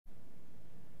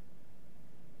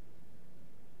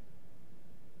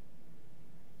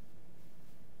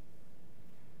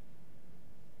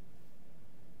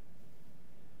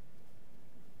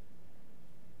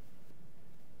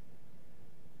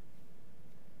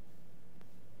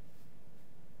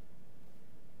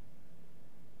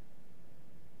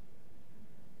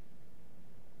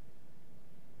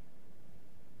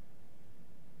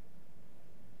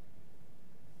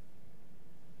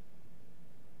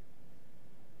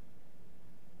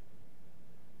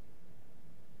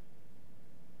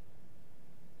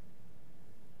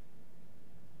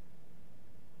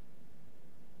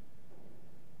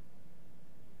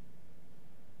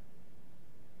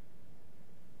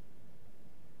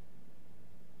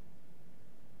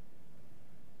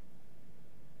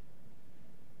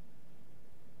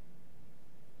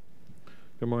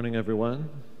Good morning, everyone.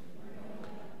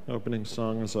 Opening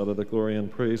song is out of the Glory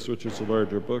and Praise, which is a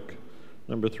larger book,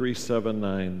 number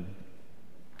 379.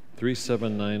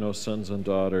 379, O sons and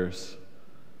daughters.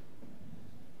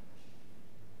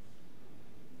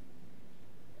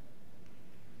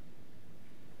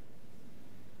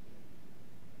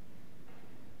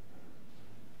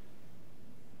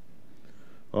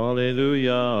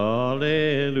 Alleluia,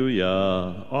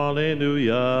 alleluia,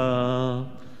 alleluia.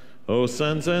 O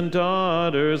sons and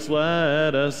daughters,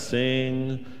 let us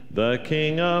sing, the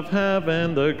King of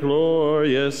heaven, the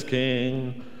glorious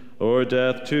King, o'er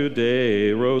death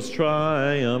today rose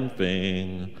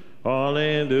triumphing.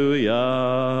 Alleluia.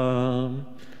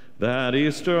 That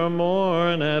Easter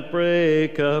morn at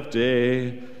break of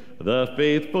day, the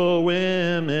faithful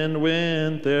women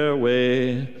went their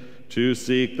way to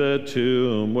seek the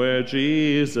tomb where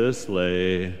Jesus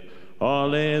lay.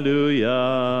 Alleluia.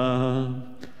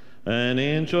 An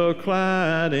angel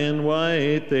clad in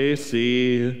white they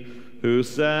see, who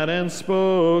sat and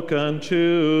spoke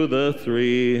unto the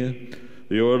three,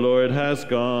 your Lord has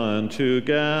gone to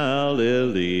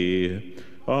Galilee.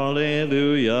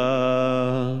 Alleluia.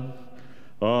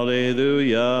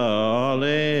 Alleluia,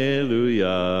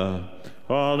 alleluia,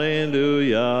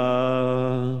 alleluia.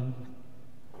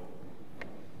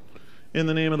 In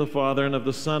the name of the Father, and of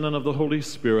the Son, and of the Holy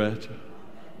Spirit.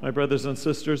 My brothers and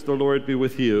sisters, the Lord be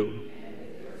with you.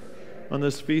 On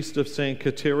this feast of St.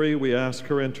 Kateri, we ask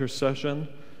her intercession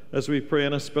as we pray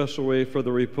in a special way for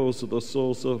the repose of the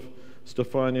souls of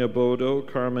Stefania Bodo,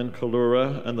 Carmen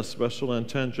Kalura, and the special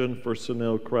intention for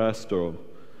Sunil Crasto.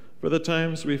 For the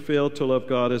times we fail to love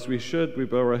God as we should, we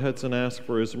bow our heads and ask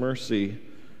for his mercy,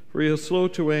 for he is slow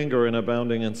to anger and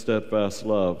abounding in steadfast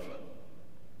love.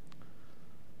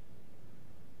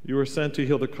 You were sent to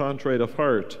heal the contrite of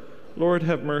heart. Lord,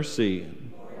 have mercy.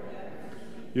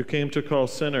 You came to call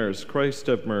sinners. Christ,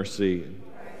 have mercy.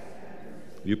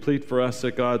 You plead for us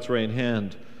at God's right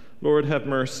hand. Lord, have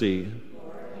mercy.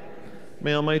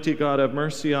 May Almighty God have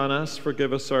mercy on us,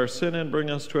 forgive us our sin, and bring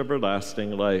us to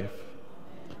everlasting life.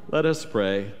 Let us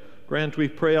pray. Grant, we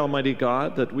pray, Almighty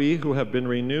God, that we who have been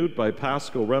renewed by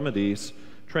paschal remedies,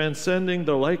 transcending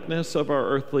the likeness of our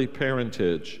earthly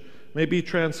parentage, may be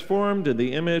transformed in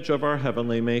the image of our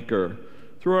heavenly Maker.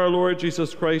 Through our Lord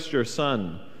Jesus Christ, your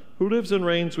Son, who lives and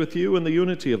reigns with you in the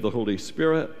unity of the Holy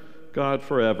Spirit, God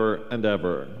forever and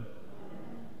ever.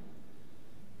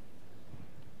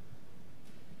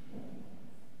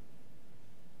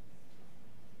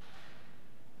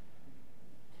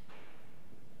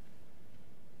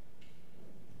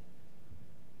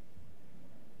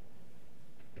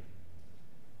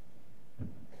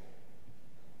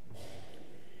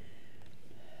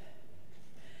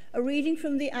 A reading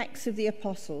from the Acts of the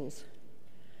Apostles.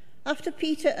 After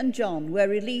Peter and John were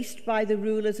released by the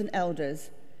rulers and elders,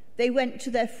 they went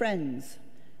to their friends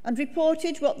and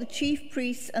reported what the chief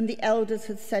priests and the elders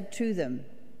had said to them.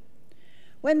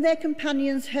 When their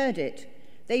companions heard it,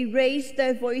 they raised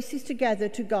their voices together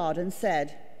to God and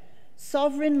said,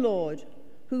 "Sovereign Lord,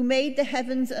 who made the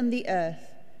heavens and the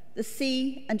earth, the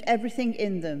sea and everything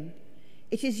in them,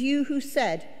 it is you who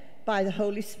said by the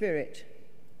Holy Spirit,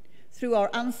 through our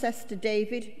ancestor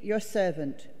David, your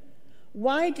servant,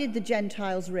 why did the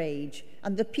Gentiles rage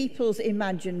and the peoples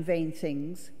imagine vain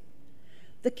things?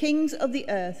 The kings of the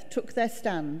earth took their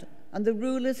stand, and the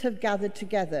rulers have gathered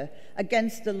together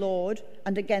against the Lord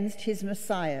and against his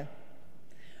Messiah.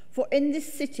 For in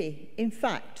this city, in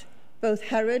fact, both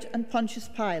Herod and Pontius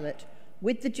Pilate,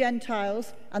 with the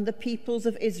Gentiles and the peoples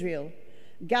of Israel,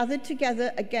 gathered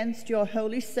together against your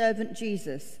holy servant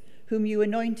Jesus, whom you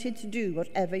anointed to do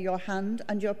whatever your hand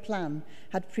and your plan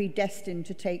had predestined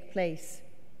to take place.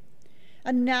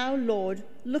 And now, Lord,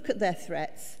 look at their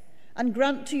threats, and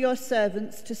grant to your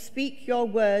servants to speak your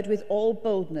word with all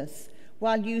boldness,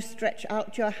 while you stretch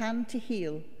out your hand to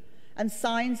heal, and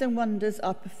signs and wonders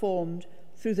are performed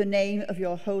through the name of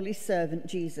your holy servant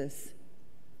Jesus."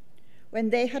 When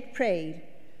they had prayed,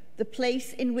 the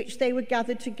place in which they were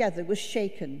gathered together was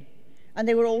shaken, and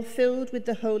they were all filled with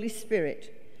the Holy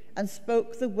Spirit, and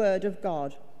spoke the word of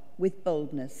God with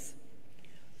boldness.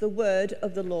 The word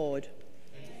of the Lord.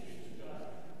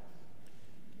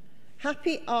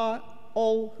 Happy are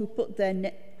all who put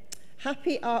their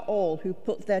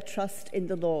trust in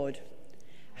the Lord.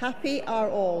 Happy are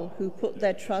all who put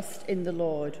their trust in the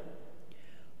Lord.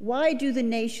 Why do the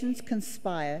nations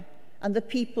conspire and the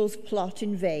peoples plot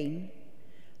in vain?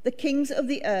 The kings of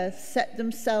the earth set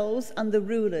themselves, and the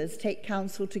rulers take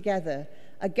counsel together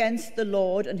against the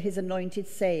Lord and his anointed,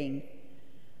 saying,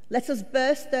 "Let us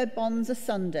burst their bonds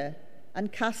asunder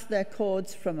and cast their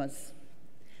cords from us."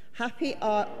 Happy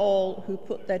are all who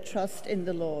put their trust in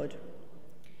the Lord.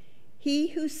 He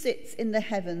who sits in the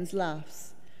heavens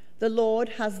laughs. The Lord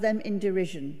has them in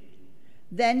derision.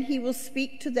 Then he will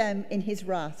speak to them in his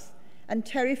wrath and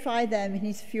terrify them in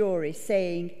his fury,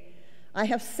 saying, I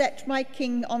have set my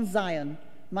king on Zion,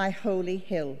 my holy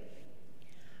hill.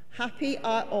 Happy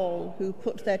are all who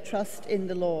put their trust in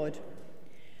the Lord.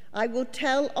 I will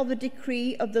tell of the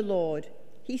decree of the Lord.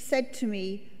 He said to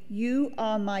me, You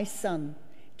are my son.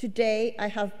 Today I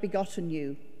have begotten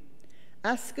you.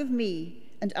 Ask of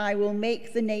me, and I will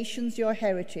make the nations your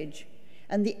heritage,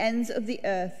 and the ends of the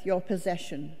earth your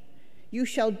possession. You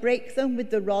shall break them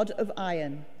with the rod of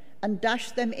iron, and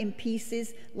dash them in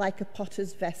pieces like a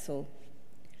potter's vessel.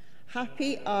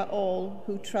 Happy are all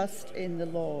who trust in the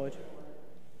Lord.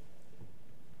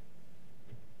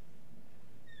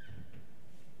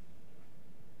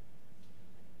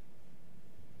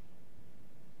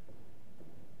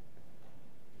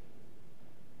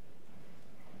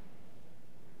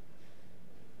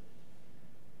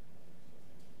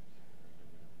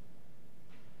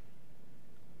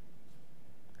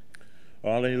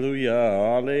 Alleluia,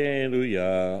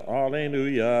 alleluia,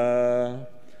 alleluia,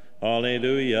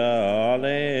 alleluia,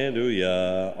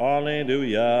 alleluia,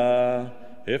 alleluia.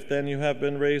 If then you have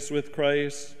been raised with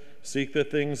Christ, seek the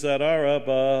things that are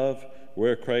above,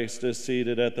 where Christ is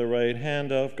seated at the right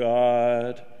hand of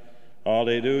God.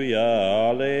 Alleluia,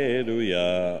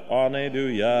 alleluia,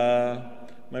 alleluia.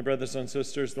 My brothers and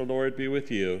sisters, the Lord be with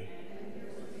you.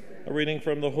 A reading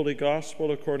from the Holy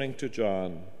Gospel according to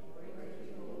John.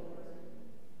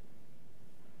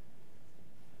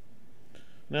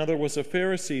 Now there was a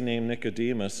Pharisee named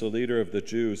Nicodemus, a leader of the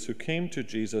Jews, who came to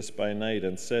Jesus by night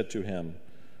and said to him,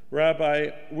 Rabbi,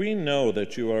 we know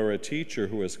that you are a teacher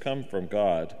who has come from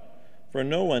God, for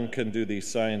no one can do these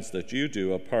signs that you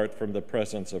do apart from the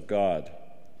presence of God.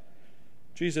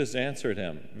 Jesus answered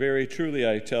him, Very truly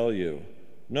I tell you,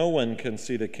 no one can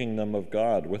see the kingdom of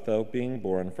God without being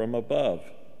born from above.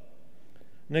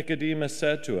 Nicodemus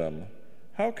said to him,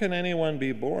 How can anyone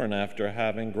be born after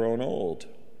having grown old?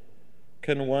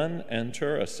 Can one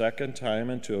enter a second time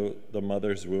into the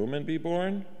mother's womb and be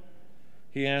born?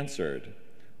 He answered,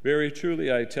 Very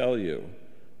truly I tell you,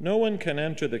 no one can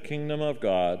enter the kingdom of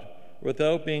God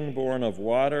without being born of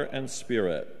water and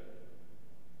spirit.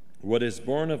 What is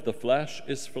born of the flesh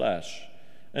is flesh,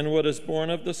 and what is born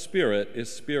of the Spirit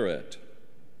is spirit.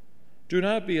 Do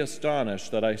not be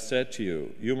astonished that I said to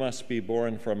you, You must be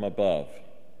born from above.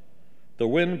 The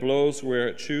wind blows where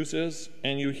it chooses,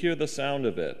 and you hear the sound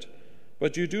of it,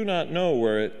 but you do not know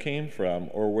where it came from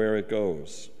or where it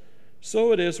goes.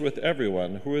 So it is with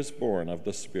everyone who is born of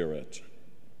the Spirit.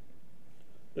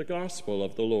 The Gospel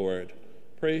of the Lord.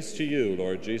 Praise to you,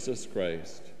 Lord Jesus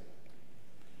Christ.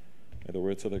 May the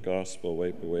words of the Gospel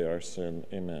wipe away our sin.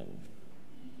 Amen.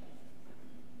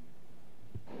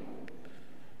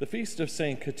 The Feast of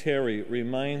St. Kateri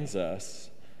reminds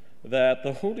us that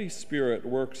the Holy Spirit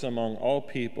works among all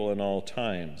people in all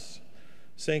times.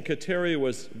 St. Kateri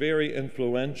was very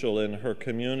influential in her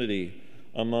community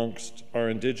amongst our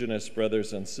indigenous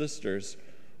brothers and sisters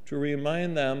to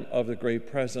remind them of the great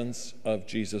presence of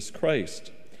Jesus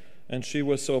Christ. And she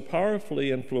was so powerfully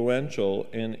influential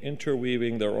in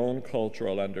interweaving their own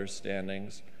cultural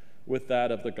understandings with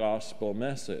that of the gospel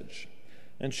message.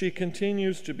 And she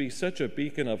continues to be such a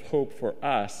beacon of hope for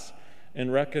us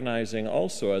in recognizing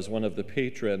also as one of the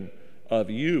patron of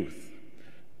youth.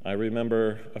 I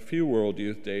remember a few World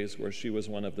Youth Days where she was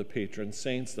one of the patron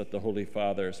saints that the Holy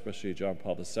Father, especially John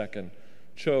Paul II,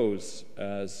 chose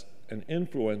as an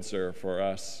influencer for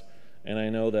us. And I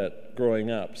know that growing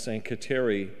up, St.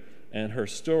 Kateri and her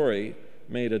story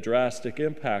made a drastic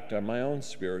impact on my own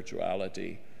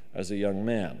spirituality as a young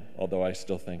man, although I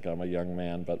still think I'm a young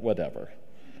man, but whatever,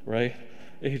 right?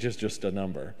 Age is just a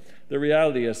number. The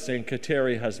reality is St.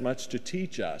 Kateri has much to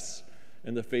teach us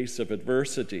in the face of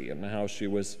adversity, and how she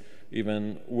was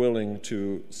even willing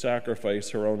to sacrifice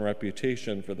her own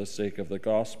reputation for the sake of the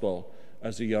gospel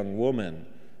as a young woman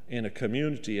in a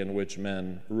community in which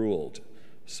men ruled.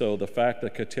 So the fact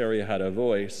that Kateri had a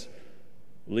voice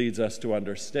leads us to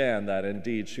understand that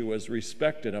indeed she was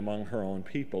respected among her own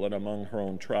people and among her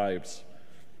own tribes.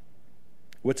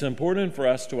 What's important for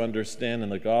us to understand in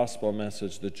the gospel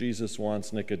message that Jesus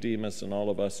wants Nicodemus and all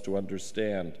of us to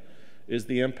understand is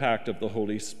the impact of the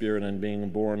Holy Spirit and being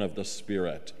born of the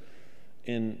Spirit.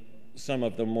 In some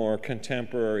of the more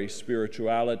contemporary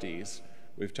spiritualities,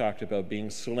 we've talked about being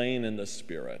slain in the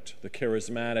Spirit, the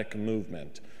charismatic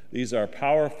movement. These are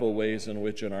powerful ways in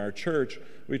which in our church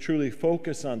we truly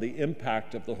focus on the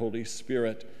impact of the Holy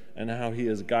Spirit and how he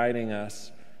is guiding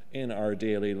us in our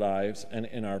daily lives and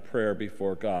in our prayer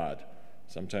before God.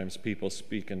 Sometimes people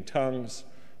speak in tongues.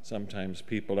 Sometimes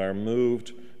people are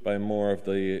moved by more of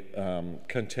the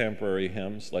contemporary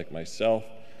hymns, like myself,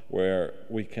 where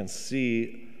we can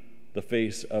see the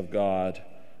face of God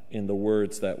in the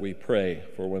words that we pray.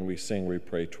 For when we sing, we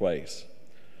pray twice.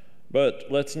 But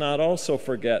let's not also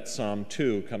forget Psalm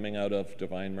 2 coming out of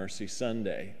Divine Mercy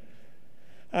Sunday.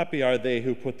 Happy are they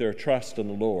who put their trust in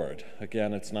the Lord.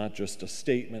 Again, it's not just a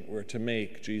statement we're to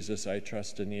make, Jesus, I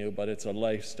trust in you, but it's a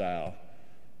lifestyle.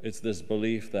 It's this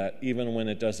belief that even when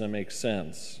it doesn't make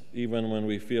sense, even when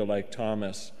we feel like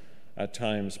Thomas at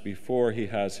times before he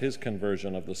has his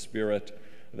conversion of the Spirit,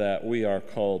 that we are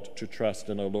called to trust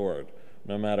in the Lord.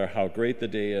 No matter how great the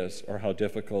day is or how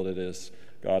difficult it is,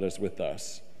 God is with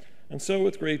us. And so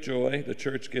with great joy, the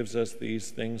Church gives us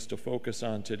these things to focus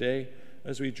on today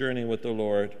as we journey with the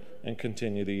Lord and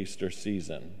continue the Easter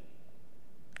season.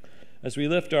 As we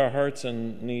lift our hearts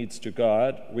and needs to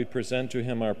God, we present to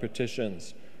him our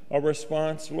petitions. Our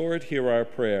response, Lord, hear our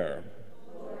prayer.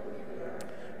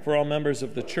 For all members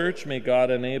of the Church, may God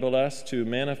enable us to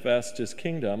manifest his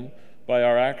kingdom by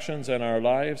our actions and our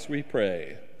lives, we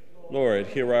pray. Lord,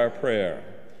 hear our prayer.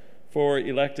 For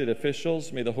elected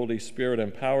officials, may the Holy Spirit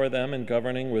empower them in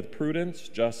governing with prudence,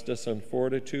 justice, and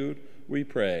fortitude, we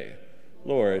pray.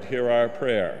 Lord, hear our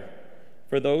prayer.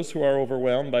 For those who are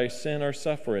overwhelmed by sin or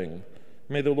suffering,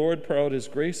 may the Lord pour out his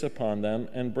grace upon them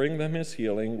and bring them his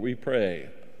healing, we pray.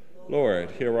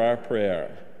 Lord, hear our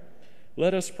prayer.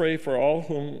 Let us pray for all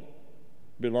whom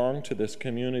belong to this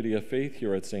community of faith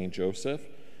here at St. Joseph.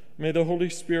 May the Holy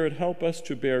Spirit help us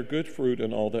to bear good fruit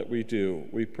in all that we do,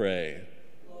 we pray.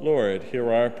 Lord,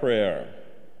 hear our prayer.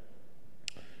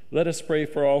 Let us pray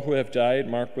for all who have died,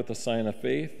 marked with the sign of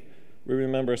faith. We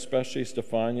remember especially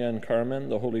Stefania and Carmen,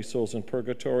 the holy souls in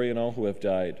purgatory, and all who have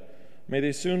died. May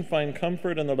they soon find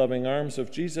comfort in the loving arms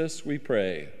of Jesus, we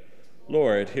pray.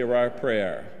 Lord, hear our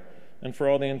prayer. And for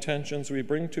all the intentions we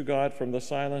bring to God from the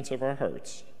silence of our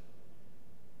hearts.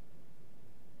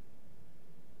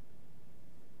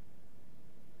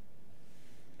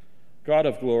 God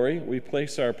of glory, we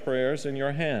place our prayers in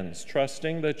your hands,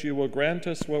 trusting that you will grant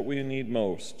us what we need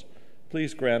most.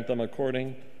 Please grant them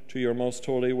according to your most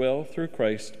holy will, through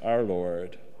Christ our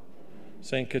Lord.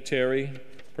 Saint Kateri,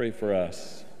 pray for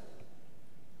us.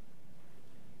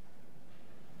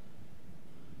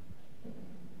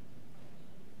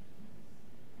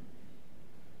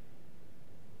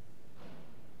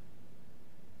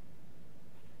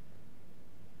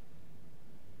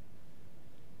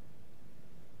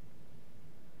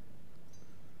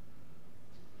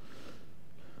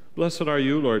 Blessed are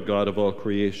you, Lord God of all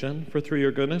creation, for through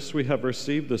your goodness we have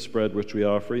received this bread which we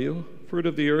offer you, fruit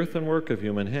of the earth and work of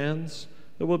human hands,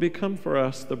 that will become for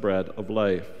us the bread of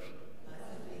life.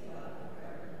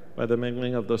 By the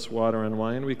mingling of this water and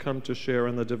wine, we come to share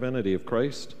in the divinity of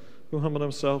Christ, who humbled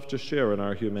himself to share in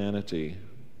our humanity.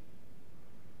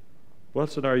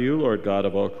 Blessed are you, Lord God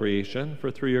of all creation, for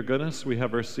through your goodness we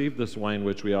have received this wine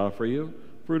which we offer you,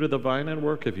 fruit of the vine and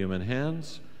work of human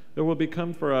hands, that will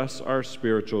become for us our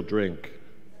spiritual drink.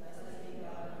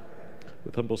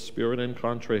 With humble spirit and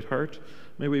contrite heart,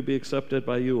 may we be accepted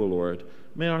by you, O Lord.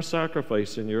 May our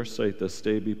sacrifice in your sight this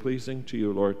day be pleasing to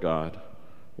you, Lord God.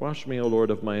 Wash me, O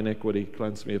Lord, of my iniquity,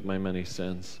 cleanse me of my many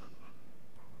sins.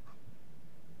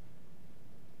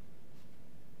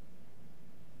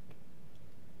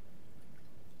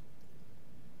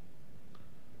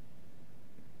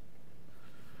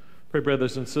 Pray,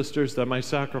 brothers and sisters, that my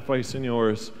sacrifice and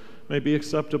yours may be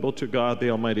acceptable to God, the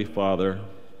Almighty Father.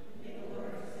 May the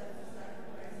Lord accept the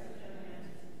sacrifice of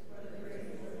John for the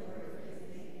praise of the Lord of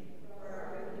his name, for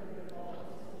our good and good of all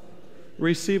his church.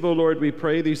 Receive, O Lord, we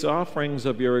pray, these offerings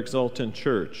of your exultant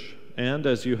church, and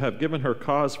as you have given her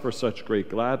cause for such great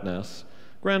gladness,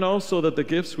 grant also that the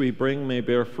gifts we bring may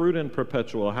bear fruit in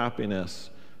perpetual happiness,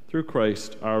 through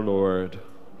Christ our Lord.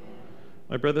 Amen.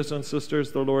 My brothers and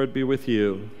sisters, the Lord be with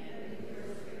you.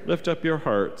 Lift up your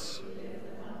hearts.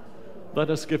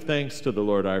 Let us give thanks to the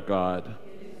Lord our God.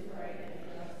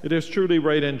 It is truly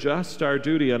right and just, our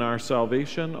duty and our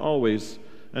salvation, always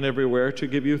and everywhere to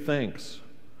give you thanks.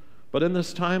 But in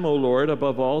this time, O Lord,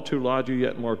 above all to laud you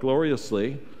yet more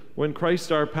gloriously, when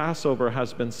Christ our Passover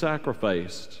has been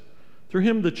sacrificed. Through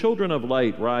him the children of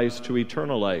light rise to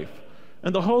eternal life,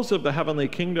 and the halls of the heavenly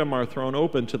kingdom are thrown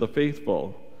open to the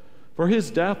faithful. For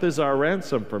his death is our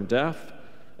ransom from death,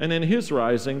 and in his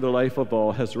rising the life of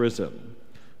all has risen.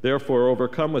 Therefore,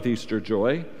 overcome with Easter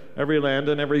joy, every land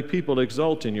and every people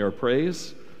exult in your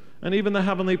praise, and even the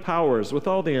heavenly powers with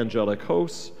all the angelic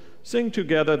hosts sing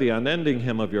together the unending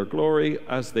hymn of your glory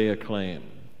as they acclaim.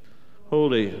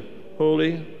 Holy,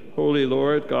 holy, Holy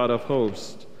Lord, God of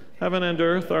hosts. Heaven and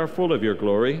earth are full of your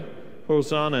glory.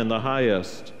 Hosanna in the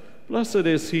highest. Blessed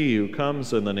is he who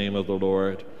comes in the name of the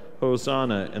Lord.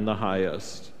 Hosanna in the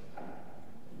highest.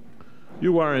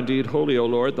 You are indeed holy, O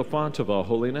Lord, the font of all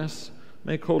holiness.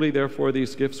 Make holy, therefore,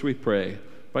 these gifts, we pray,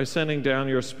 by sending down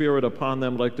your Spirit upon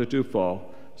them like the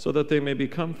dewfall, so that they may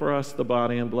become for us the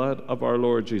body and blood of our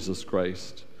Lord Jesus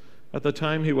Christ. At the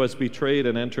time he was betrayed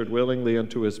and entered willingly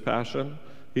into his passion,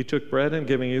 he took bread and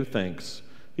giving you thanks,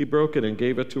 he broke it and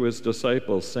gave it to his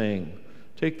disciples, saying,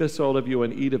 "Take this, all of you,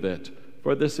 and eat of it,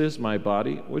 for this is my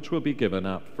body, which will be given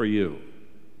up for you."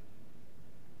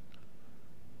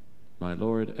 My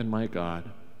Lord and my God.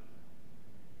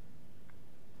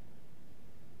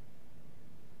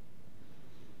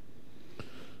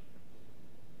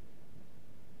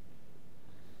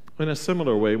 In a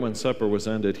similar way, when supper was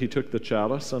ended, he took the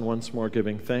chalice, and once more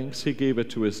giving thanks, he gave it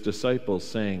to his disciples,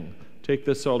 saying, "Take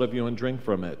this, all of you, and drink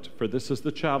from it, for this is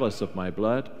the chalice of my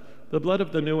blood, the blood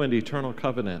of the new and eternal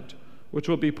covenant, which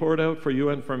will be poured out for you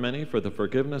and for many for the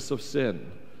forgiveness of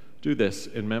sin. Do this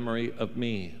in memory of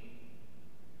me."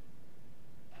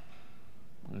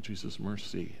 Oh, Jesus,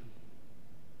 mercy.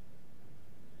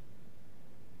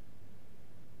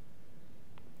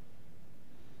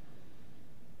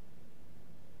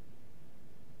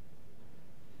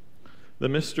 The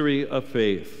mystery of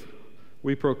faith.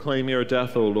 We proclaim your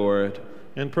death, O Lord,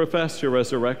 and profess your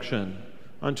resurrection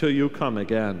until you come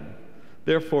again.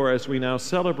 Therefore, as we now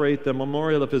celebrate the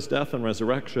memorial of his death and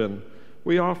resurrection,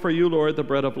 we offer you, Lord, the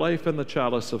bread of life and the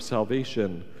chalice of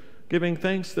salvation, giving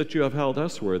thanks that you have held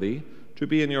us worthy to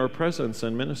be in your presence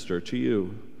and minister to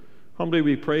you. Humbly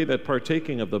we pray that,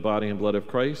 partaking of the body and blood of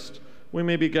Christ, we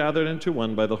may be gathered into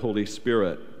one by the Holy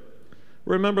Spirit.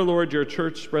 Remember, Lord, your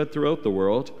church spread throughout the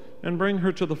world, and bring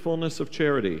her to the fullness of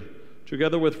charity,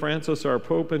 together with Francis our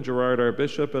Pope and Gerard our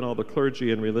Bishop and all the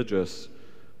clergy and religious.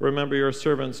 Remember your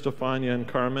servants Stefania and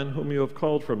Carmen, whom you have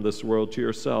called from this world to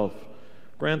yourself.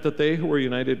 Grant that they who were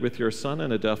united with your Son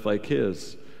in a death like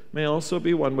his may also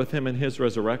be one with him in his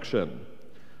resurrection.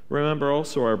 Remember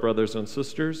also our brothers and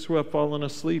sisters who have fallen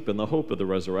asleep in the hope of the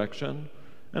resurrection,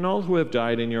 and all who have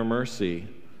died in your mercy.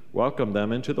 Welcome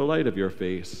them into the light of your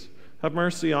face. Have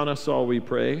mercy on us all, we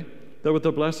pray, that with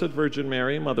the Blessed Virgin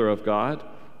Mary, Mother of God,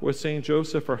 with Saint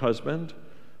Joseph, her husband,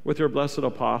 with your blessed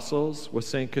apostles, with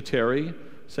Saint Kateri,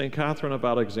 Saint Catherine of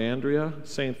Alexandria,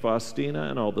 Saint Faustina,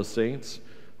 and all the saints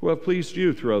who have pleased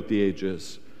you throughout the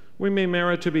ages, we may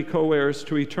merit to be co-heirs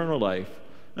to eternal life,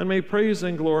 and may praise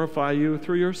and glorify you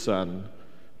through your Son,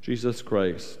 Jesus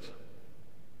Christ.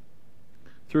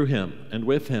 Through him, and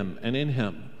with him, and in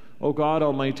him, O God,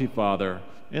 Almighty Father,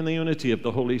 in the unity of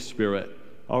the Holy Spirit,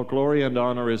 all glory and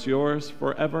honor is yours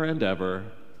forever and ever.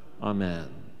 Amen.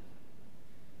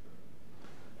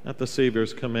 At the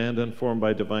Savior's command, informed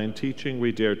by divine teaching,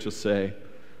 we dare to say,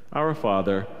 Our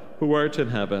Father, who art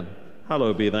in heaven,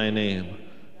 hallowed be thy name.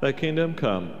 Thy kingdom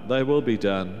come, thy will be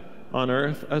done, on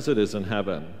earth as it is in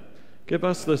heaven. Give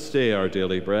us this day our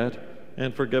daily bread,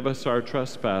 and forgive us our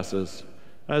trespasses,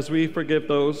 as we forgive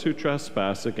those who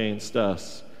trespass against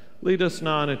us. Lead us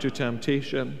not into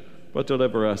temptation, but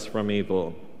deliver us from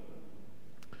evil.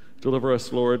 Deliver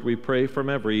us, Lord, we pray, from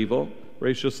every evil.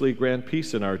 Graciously grant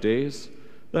peace in our days,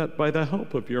 that by the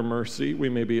help of your mercy we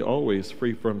may be always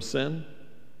free from sin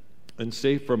and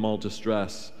safe from all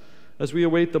distress, as we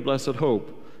await the blessed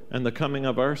hope and the coming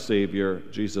of our Savior,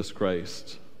 Jesus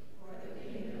Christ.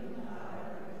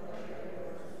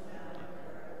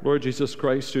 Lord Jesus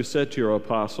Christ, who said to your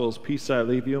apostles, Peace I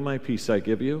leave you, my peace I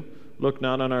give you, look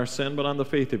not on our sin, but on the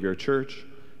faith of your church,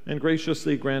 and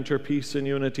graciously grant her peace and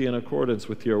unity in accordance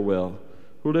with your will,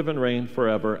 who live and reign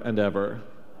forever and ever.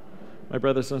 My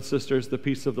brothers and sisters, the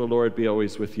peace of the Lord be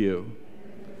always with you.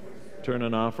 Turn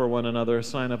and offer one another a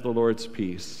sign of the Lord's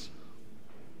peace.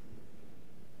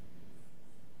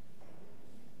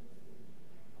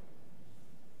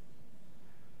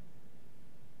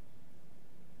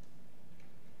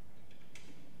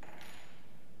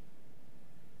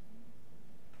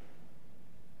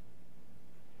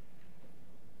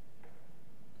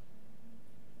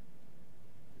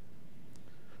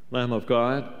 Lamb of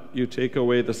God, you take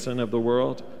away the sin of the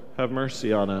world, have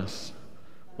mercy on us.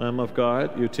 Lamb of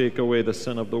God, you take away the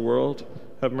sin of the world,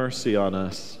 have mercy on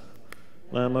us.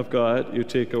 Lamb of God, you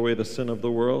take away the sin of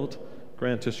the world,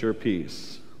 grant us your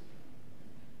peace.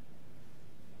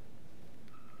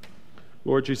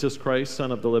 Lord Jesus Christ,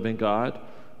 Son of the living God,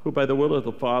 who by the will of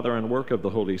the Father and work of the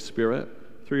Holy Spirit,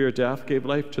 through your death gave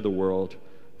life to the world,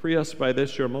 free us by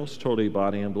this your most holy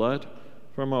body and blood,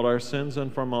 from all our sins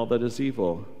and from all that is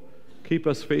evil. Keep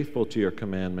us faithful to your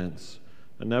commandments,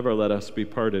 and never let us be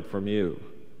parted from you.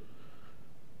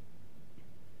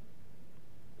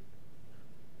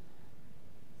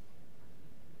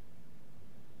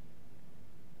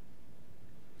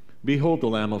 Behold the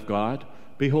Lamb of God.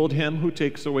 Behold him who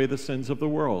takes away the sins of the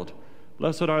world.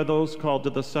 Blessed are those called to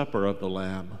the supper of the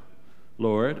Lamb.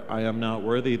 Lord, I am not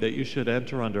worthy that you should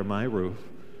enter under my roof,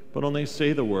 but only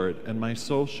say the word, and my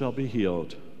soul shall be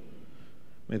healed.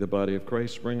 May the body of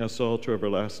Christ bring us all to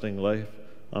everlasting life.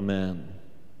 Amen.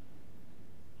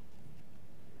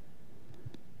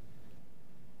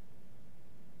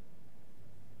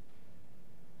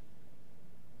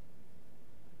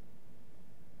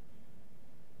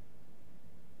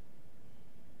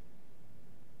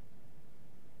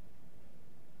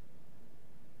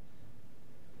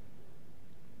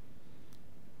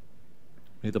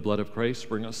 May the blood of Christ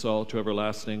bring us all to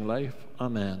everlasting life.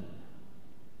 Amen.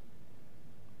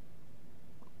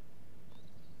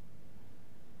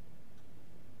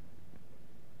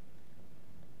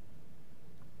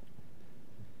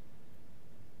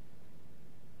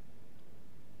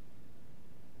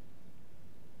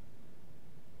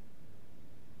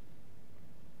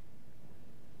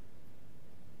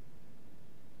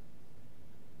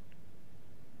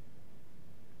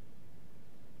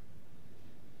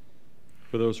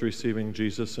 For those receiving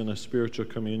Jesus in a spiritual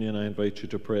communion, I invite you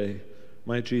to pray,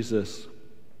 My Jesus,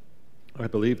 I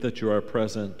believe that you are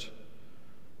present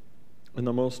in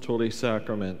the most holy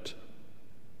sacrament.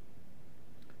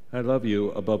 I love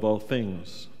you above all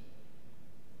things,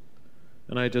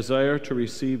 and I desire to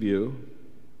receive you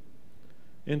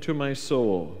into my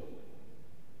soul.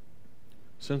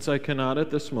 Since I cannot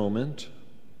at this moment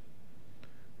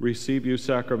receive you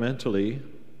sacramentally,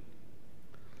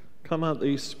 come at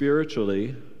least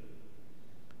spiritually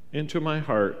into my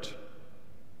heart.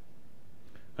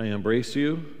 I embrace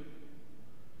you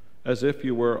as if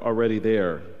you were already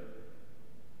there,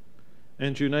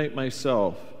 and unite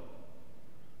myself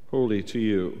wholly to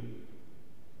you.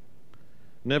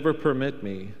 Never permit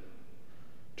me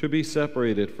to be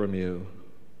separated from you.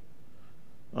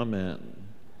 Amen.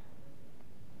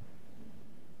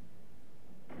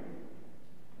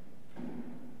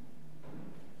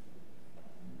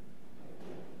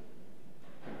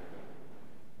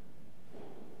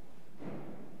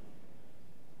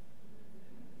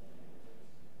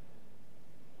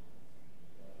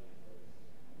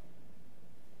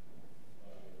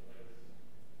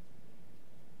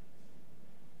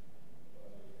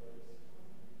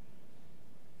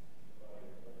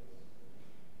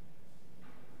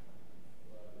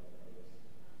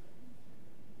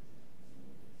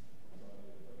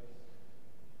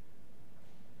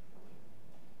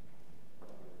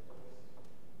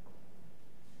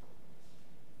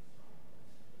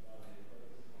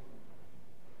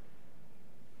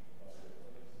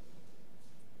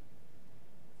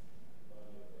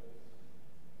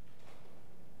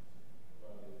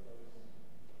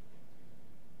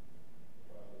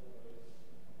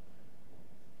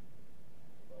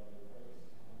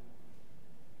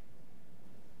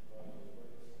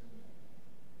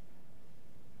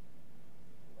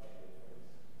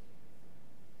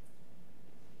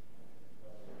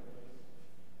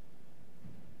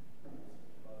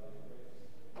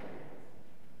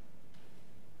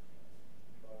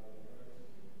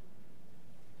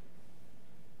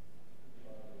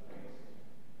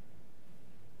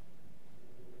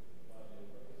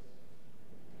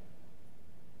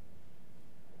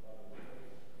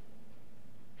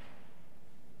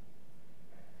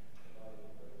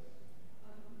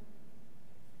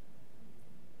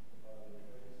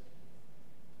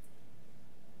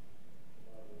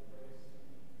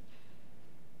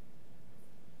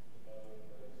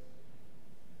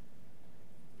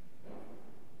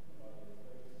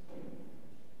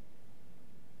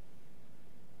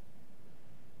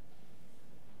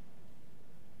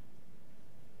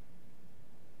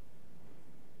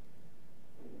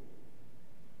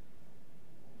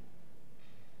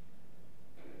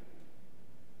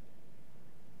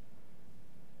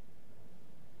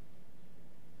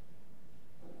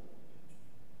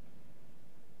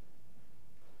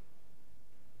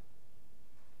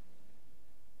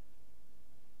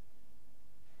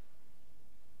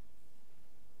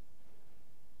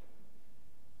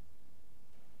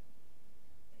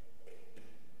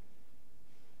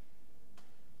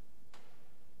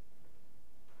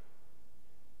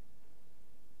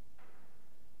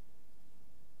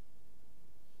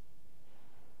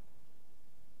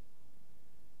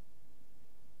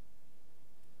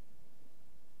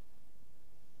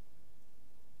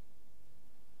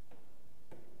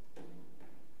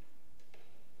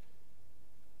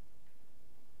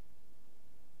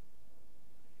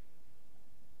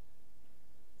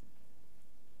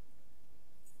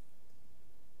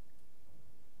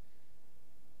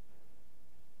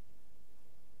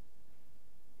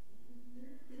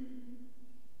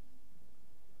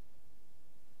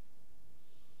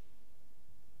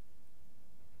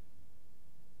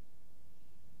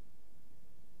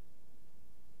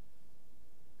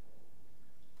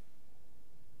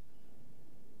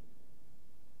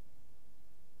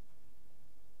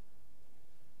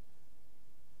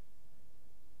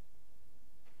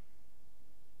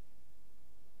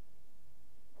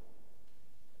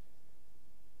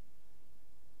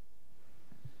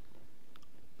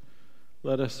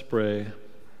 Let us pray.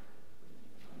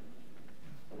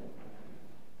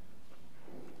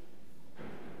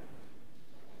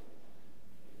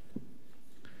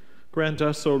 Grant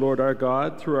us, O Lord our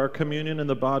God, through our communion in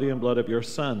the body and blood of your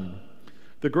Son,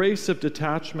 the grace of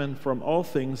detachment from all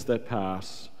things that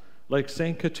pass. Like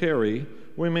Saint Kateri,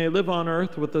 we may live on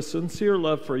earth with a sincere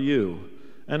love for you,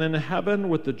 and in heaven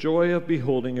with the joy of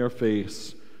beholding your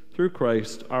face, through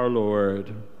Christ our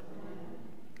Lord.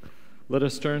 Let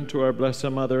us turn to our Blessed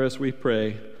Mother as we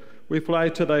pray. We fly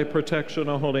to thy protection,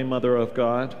 O Holy Mother of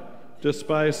God.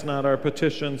 Despise not our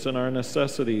petitions and our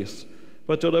necessities,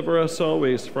 but deliver us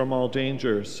always from all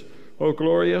dangers. O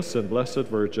glorious and blessed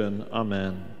Virgin.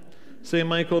 Amen. Saint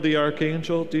Michael the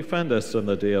Archangel, defend us in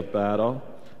the day of battle.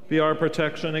 Be our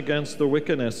protection against the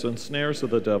wickedness and snares of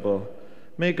the devil.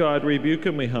 May God rebuke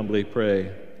him, we humbly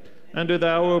pray. And do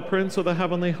thou, O Prince of the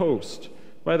heavenly host,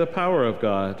 by the power of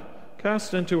God,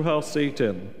 cast into hell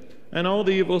Satan and all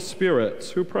the evil spirits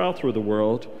who prowl through the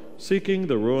world, seeking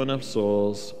the ruin of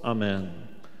souls. Amen.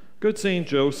 Good Saint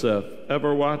Joseph,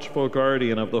 ever watchful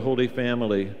guardian of the Holy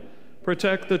Family,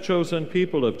 protect the chosen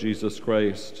people of Jesus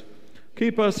Christ.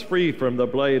 Keep us free from the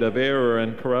blight of error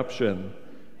and corruption,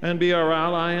 and be our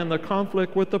ally in the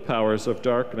conflict with the powers of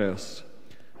darkness.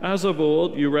 As of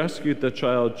old, you rescued the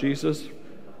child Jesus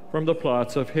from the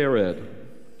plots of Herod.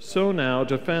 So now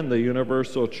defend the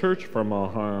universal church from all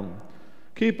harm.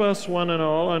 Keep us one and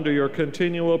all under your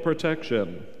continual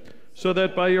protection, so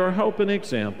that by your help and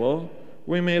example,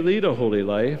 we may lead a holy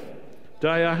life,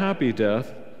 die a happy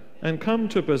death, and come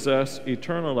to possess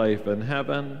eternal life in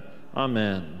heaven.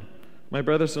 Amen. My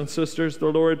brothers and sisters,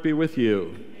 the Lord be with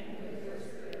you.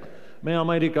 May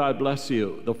Almighty God bless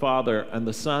you, the Father, and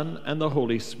the Son, and the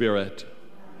Holy Spirit.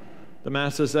 The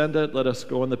Mass is ended. Let us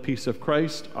go in the peace of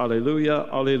Christ. Alleluia,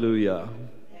 alleluia.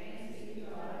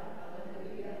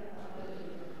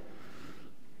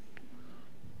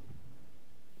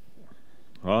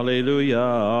 Alleluia,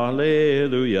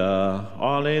 alleluia,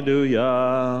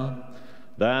 alleluia.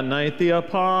 That night the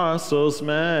apostles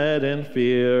met in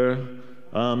fear.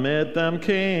 Amid them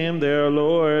came their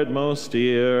Lord most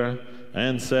dear,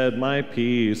 and said, my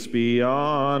peace be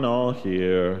on all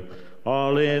here.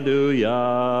 Alleluia.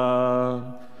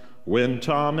 When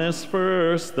Thomas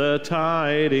first the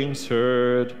tidings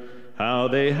heard, how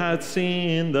they had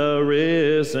seen the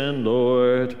risen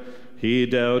Lord, he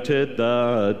doubted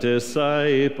the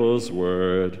disciples'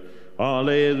 word.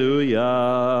 Alleluia.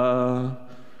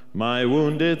 My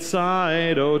wounded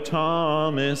side, O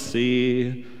Thomas,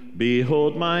 see.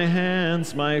 Behold my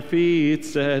hands, my feet,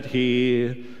 said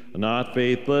he. Not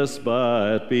faithless,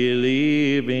 but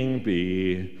believing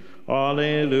be.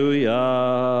 Alleluia.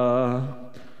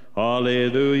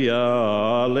 Alleluia.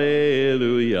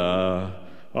 Alleluia.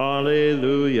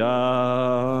 Alleluia.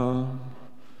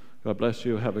 God bless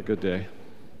you. Have a good day.